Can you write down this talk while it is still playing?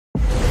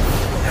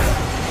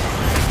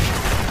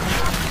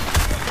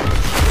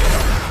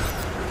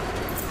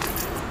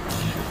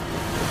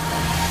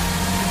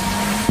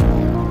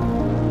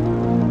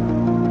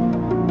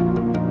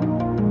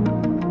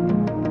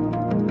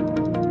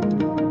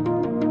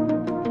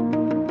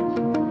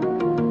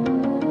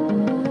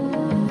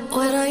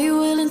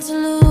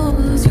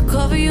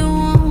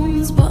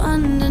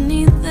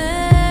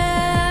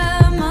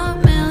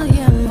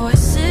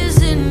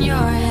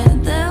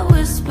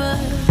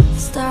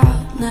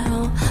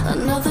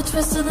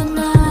twist of the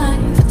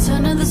knife, a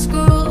turn of the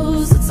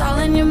screws, it's all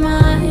in your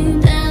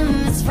mind,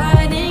 and it's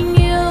fighting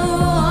you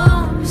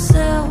on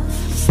yourself.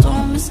 The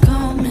storm is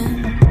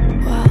coming.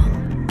 Wow,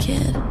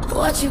 kid,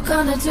 what you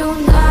gonna do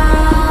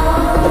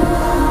now?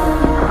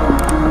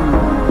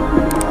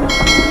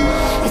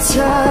 It's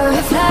your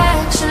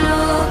reflection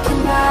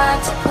looking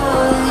back to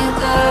pull you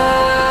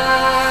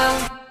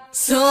down.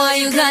 So are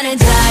you gonna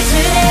die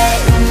today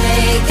or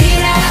make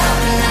it out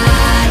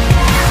alive?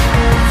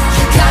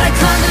 You gotta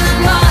conquer the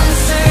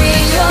monster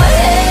in your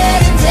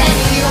head, and then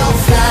you'll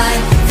fly,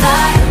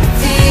 fly,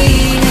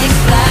 phoenix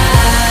fly.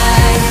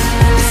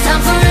 It's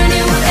time for a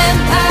new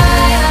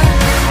empire.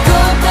 Go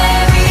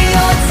bury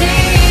your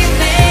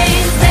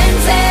demons, then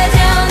tear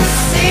down the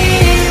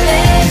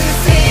ceiling,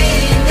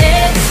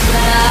 phoenix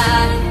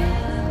fly.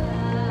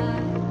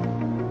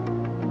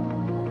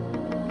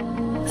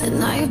 And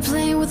now you're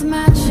playing with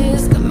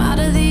matches, come out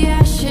of the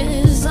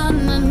ashes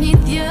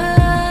underneath you.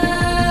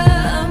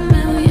 A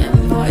million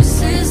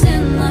voices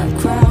in the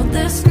crowd,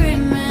 they're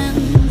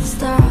screaming,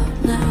 stop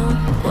now.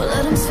 Well,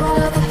 let them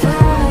swallow the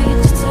pride,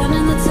 you're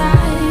turning the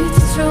tide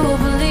to true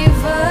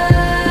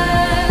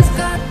believers.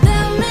 Got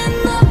them in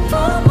the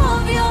palm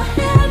of your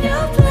hand,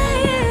 you're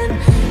playing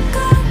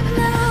God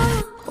now.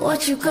 What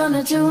you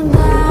gonna do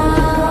now?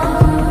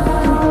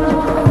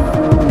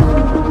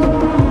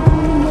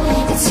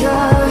 It's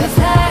your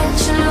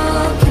reflection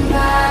looking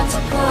back to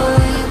pull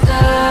you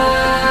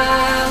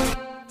down.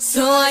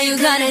 So are you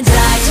gonna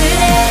die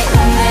today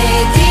or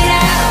make it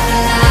out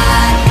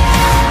alive?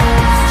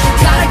 You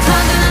gotta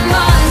conquer the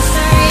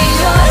monster in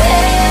your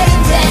head,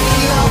 and then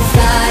you'll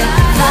fly,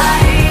 fly,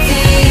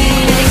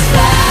 phoenix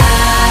fly.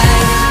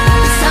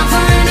 It's time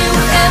for a new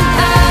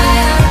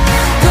empire.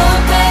 Go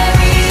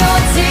bury your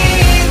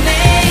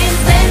demons,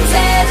 then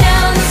tear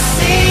down the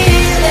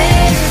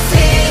ceiling,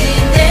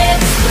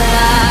 phoenix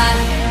fly.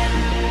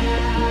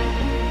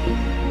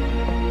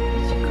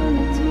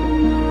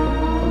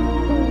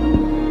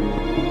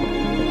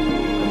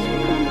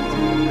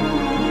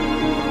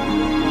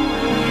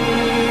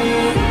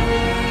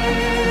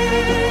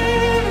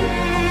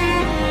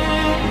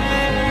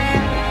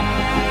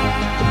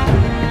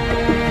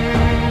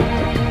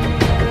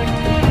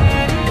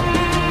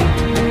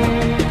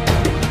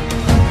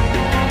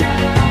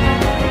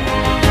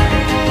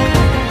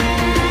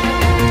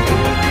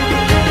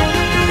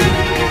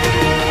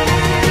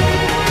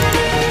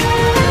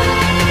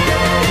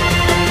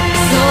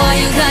 So are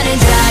you gonna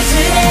die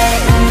today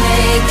or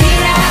make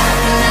it out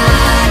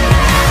alive?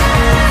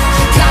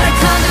 You gotta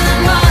conquer the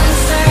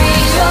monster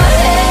in your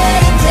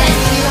head, and then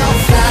you'll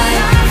fly,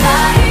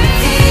 fly,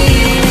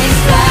 phoenix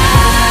fly.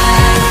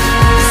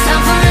 It's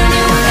time for a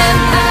new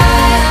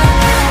empire.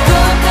 Go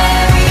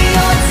bury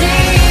your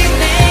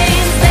demons,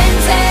 then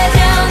tear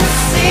down the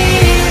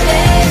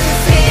ceiling,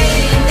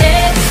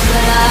 phoenix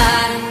fly.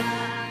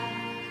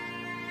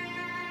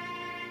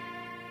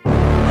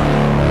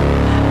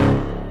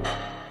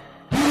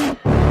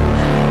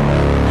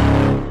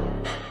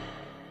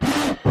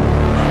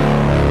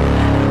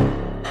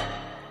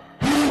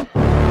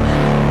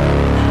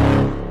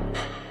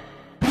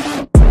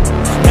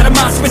 Got a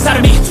monster inside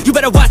of me, you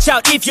better watch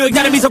out. If your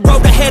enemy's a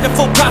road ahead of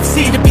full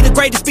prophecy, to be the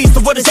greatest beast the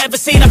world has ever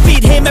seen. I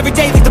feed him every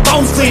day like the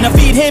bones clean. I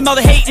feed him all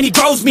the hate and he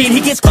grows mean. He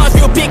gets claws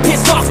real big,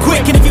 pissed off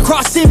quick, and if you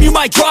cross him you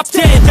might drop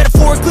dead.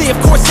 Metaphorically, of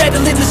course,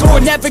 settling this war,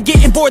 never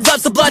getting bored,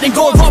 loves the blood and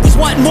gore, always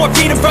wanting more,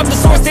 freedom from the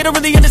source. They don't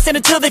really understand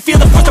until they feel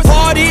the force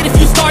departed. If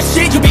you start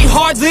shit, you'll be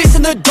heartless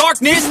in the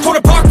darkness, torn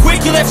apart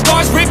quick, you left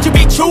scars ripped, you'll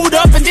be chewed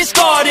up and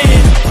discarded.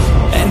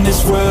 And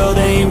this world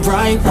ain't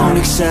right, won't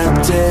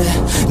accept it.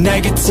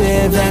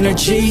 Negative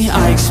energy,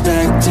 I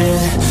expect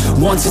it.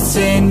 Once it's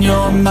in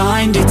your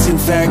mind, it's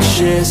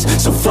infectious.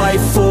 So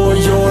fight for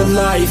your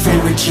life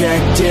and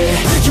reject it.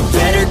 You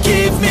better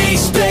give me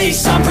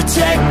space, I'm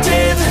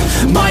protective.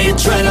 My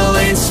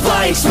adrenaline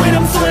spikes when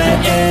I'm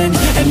threatened.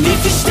 And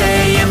if you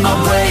stay in my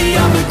way,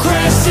 I'm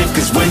aggressive.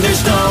 Cause when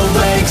there's no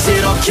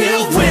exit, I'll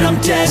kill when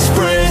I'm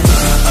desperate.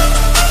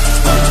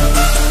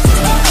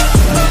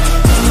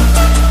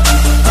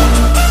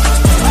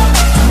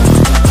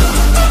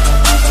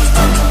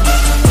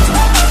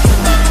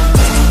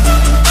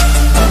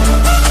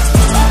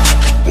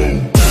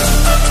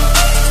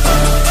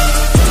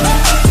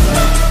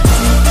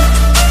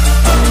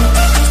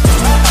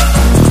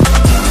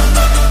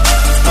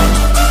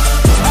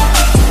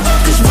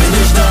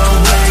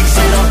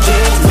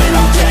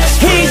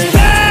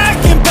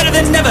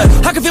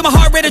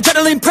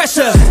 Adrenaline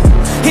pressure,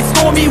 it's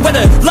stormy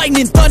weather,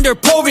 lightning, thunder,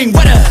 pouring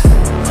weather.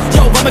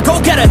 Yo, I'm a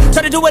go-getter,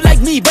 try to do it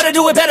like me, but I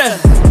do it better.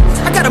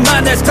 I got a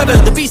mind that's clever,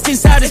 the beast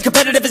inside is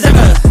competitive as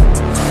ever.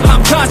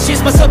 I'm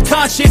conscious, my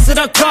subconscious, an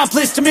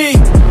accomplice to me.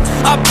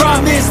 I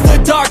promise the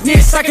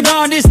darkness, I can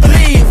honest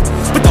believe.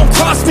 But don't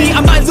cross me,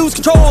 I might lose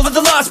control of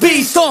the lost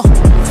beast.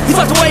 He's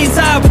locked away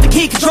inside with the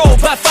key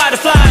controlled by fight or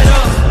flight.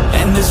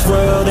 And this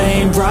world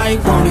ain't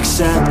right, won't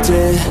accept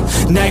it.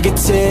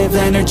 Negative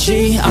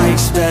energy, I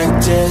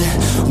expect it.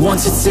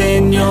 Once it's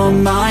in your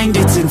mind,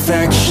 it's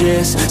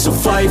infectious. So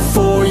fight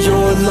for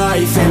your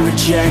life and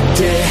reject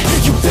it.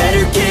 You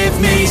better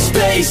give me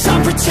space,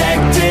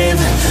 protective.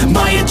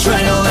 My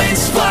adrenaline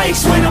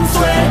spikes when I'm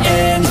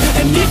threatened,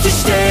 and if you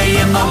stay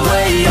in my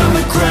way, I'm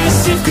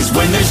aggressive. Cause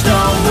when there's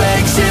no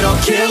exit,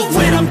 I'll kill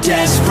when I'm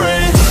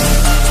desperate.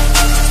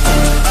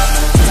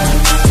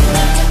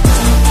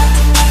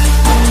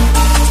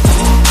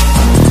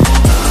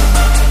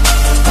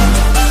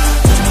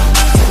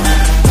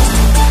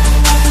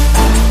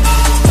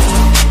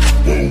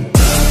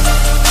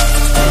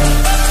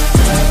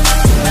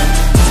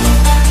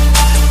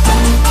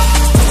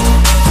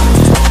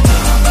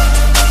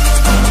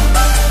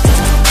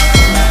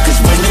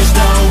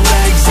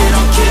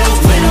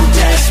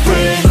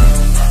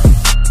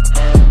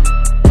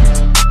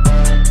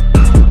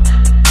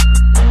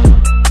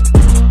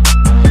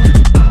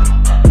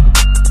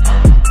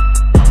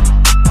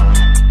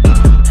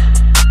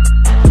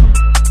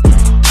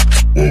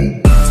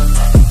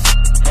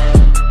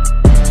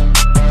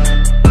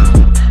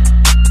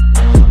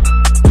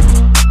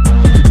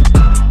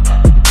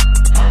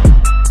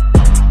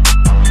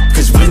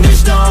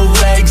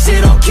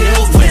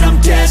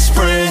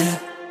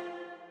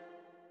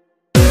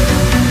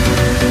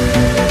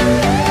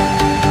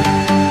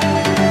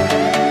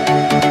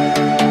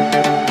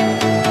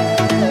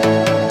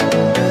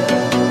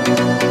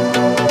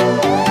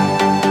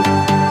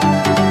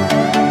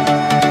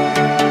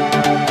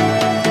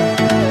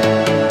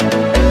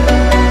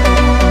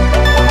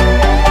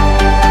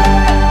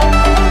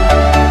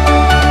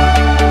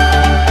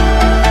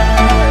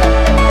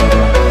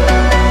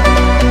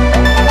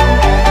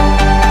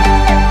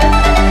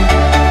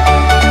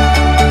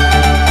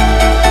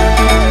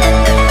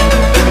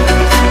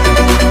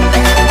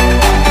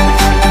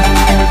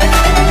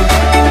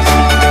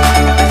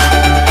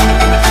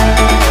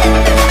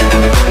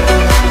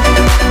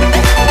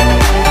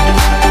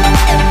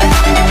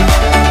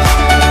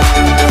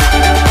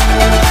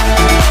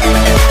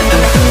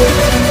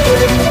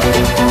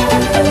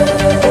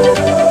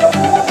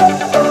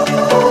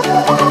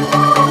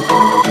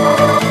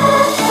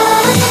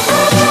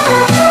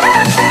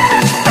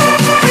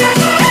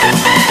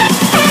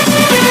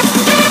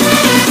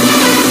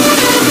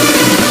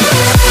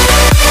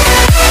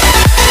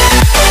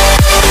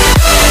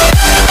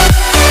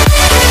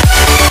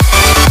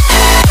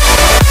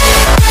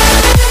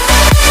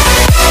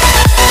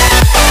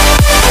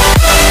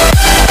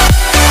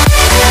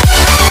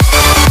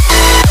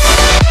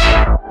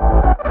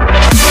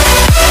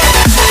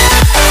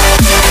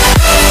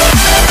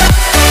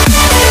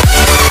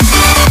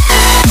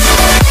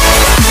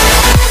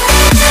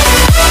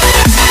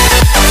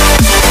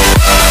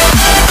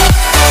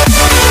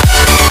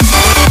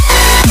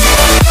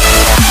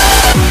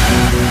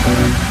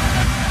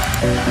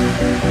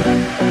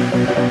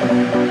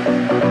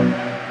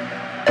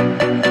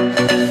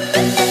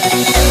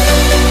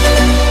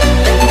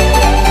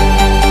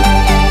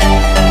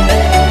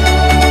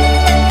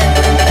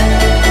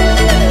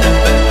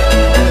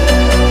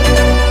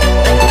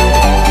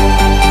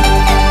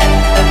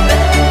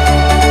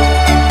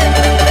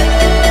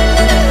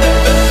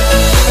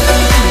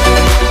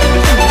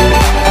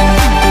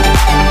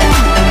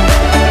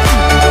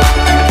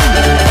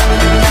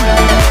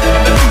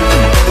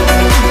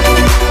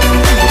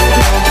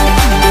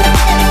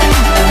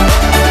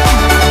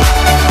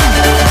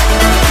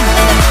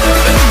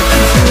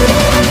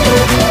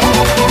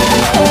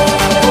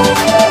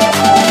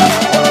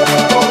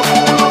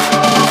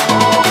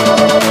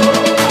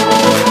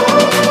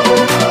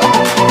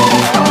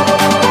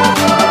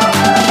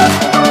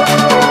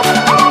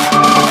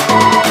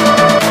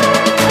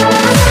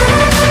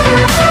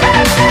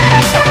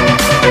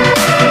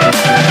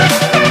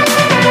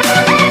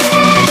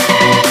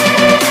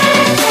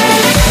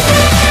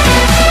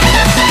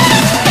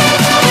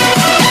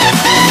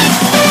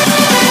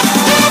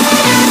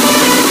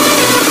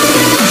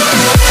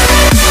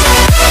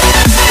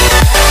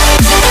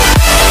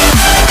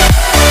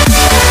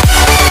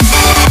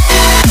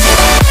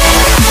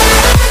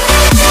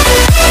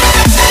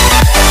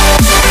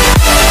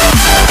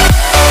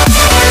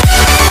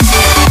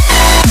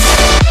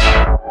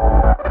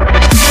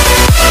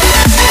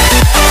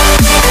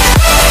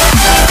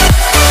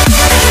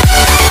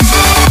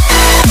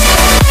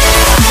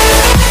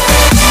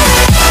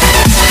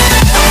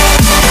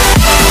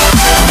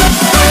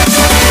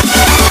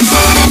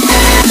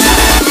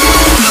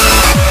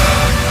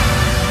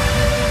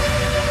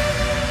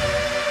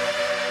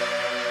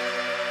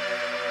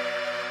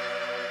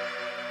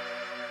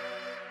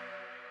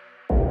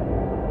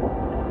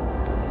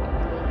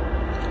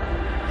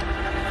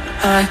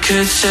 I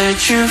could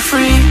set you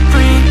free,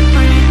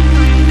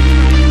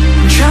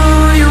 show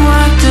you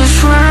what this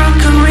world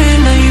could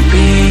really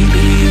be.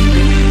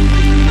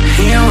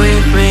 Here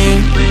with me,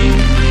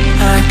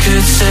 I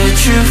could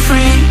set you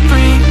free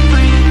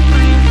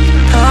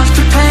of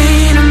the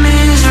pain and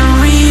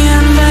misery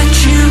and let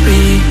you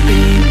be.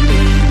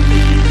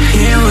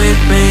 Here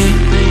with me,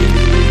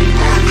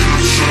 I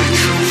could set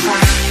you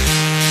free.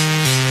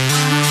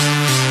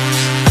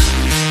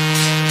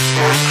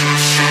 I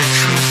could set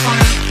you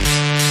free.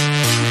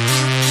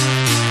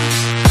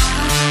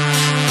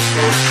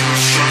 I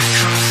could set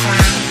you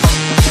free.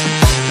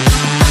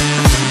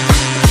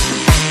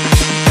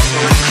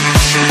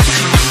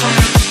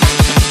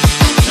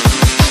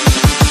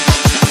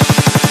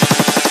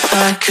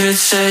 I could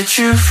set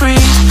you free,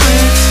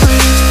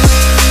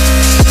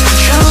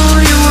 show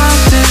you what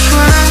this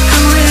world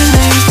can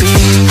really be.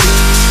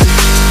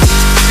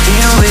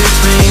 Here with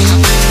me,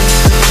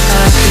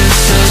 I could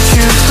set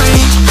you free,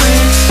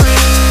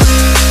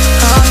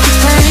 off the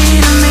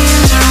pain and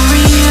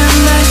misery and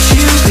let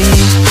you be.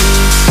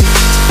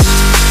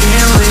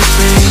 Here with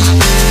me.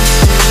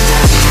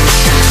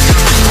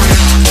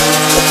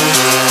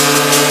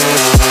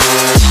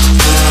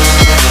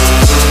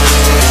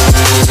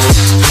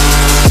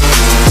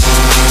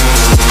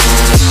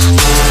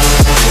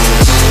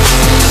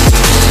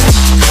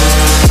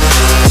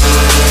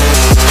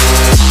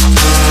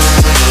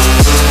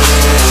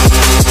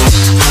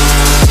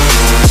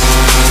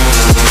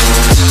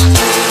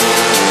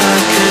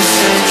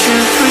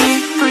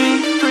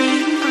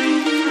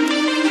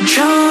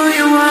 Show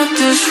you what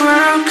this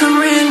world can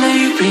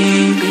really be.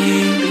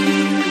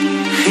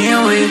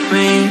 Here with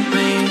me,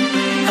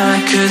 I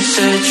could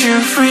set you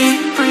free,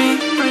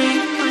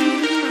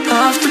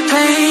 off the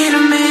pain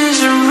and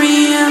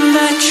misery and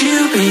let you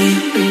be.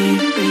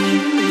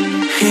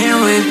 Here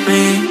with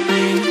me,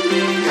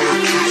 I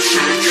could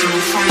set you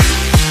free.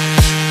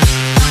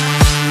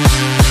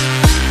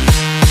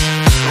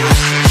 I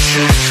could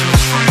set you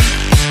free.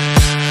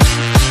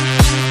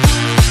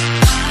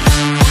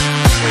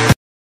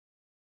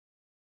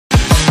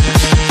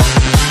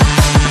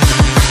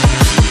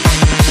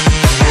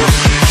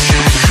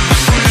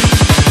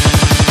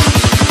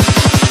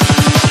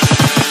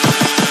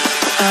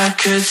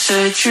 Could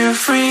set you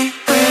free,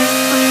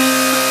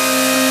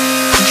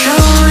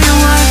 show you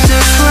what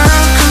this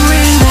world can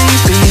really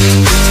be.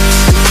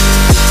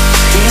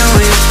 Here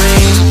with me,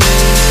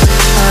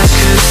 I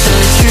could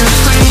set you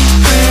free,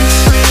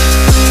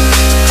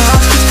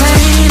 off the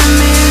pain and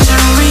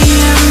misery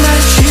and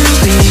let you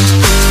be.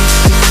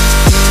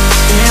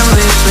 Here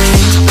with me,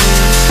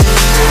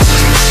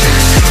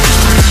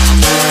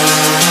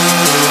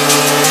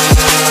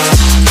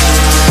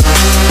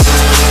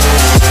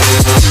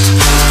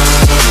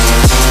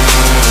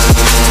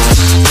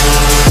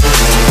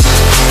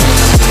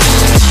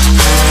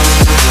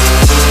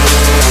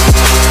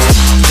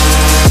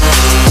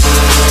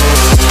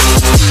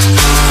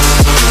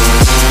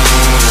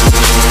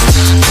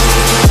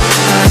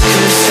 I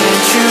could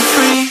set you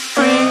free.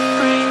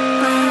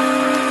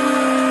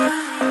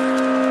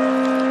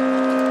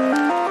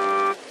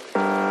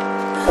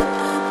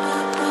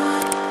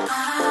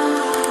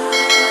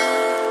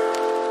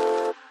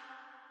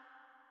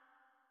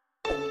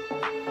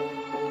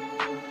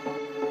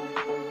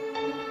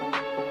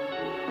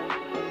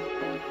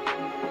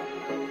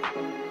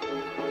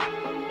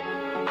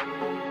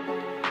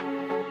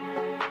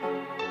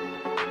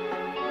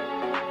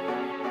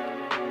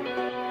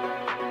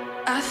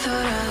 I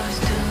thought I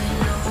was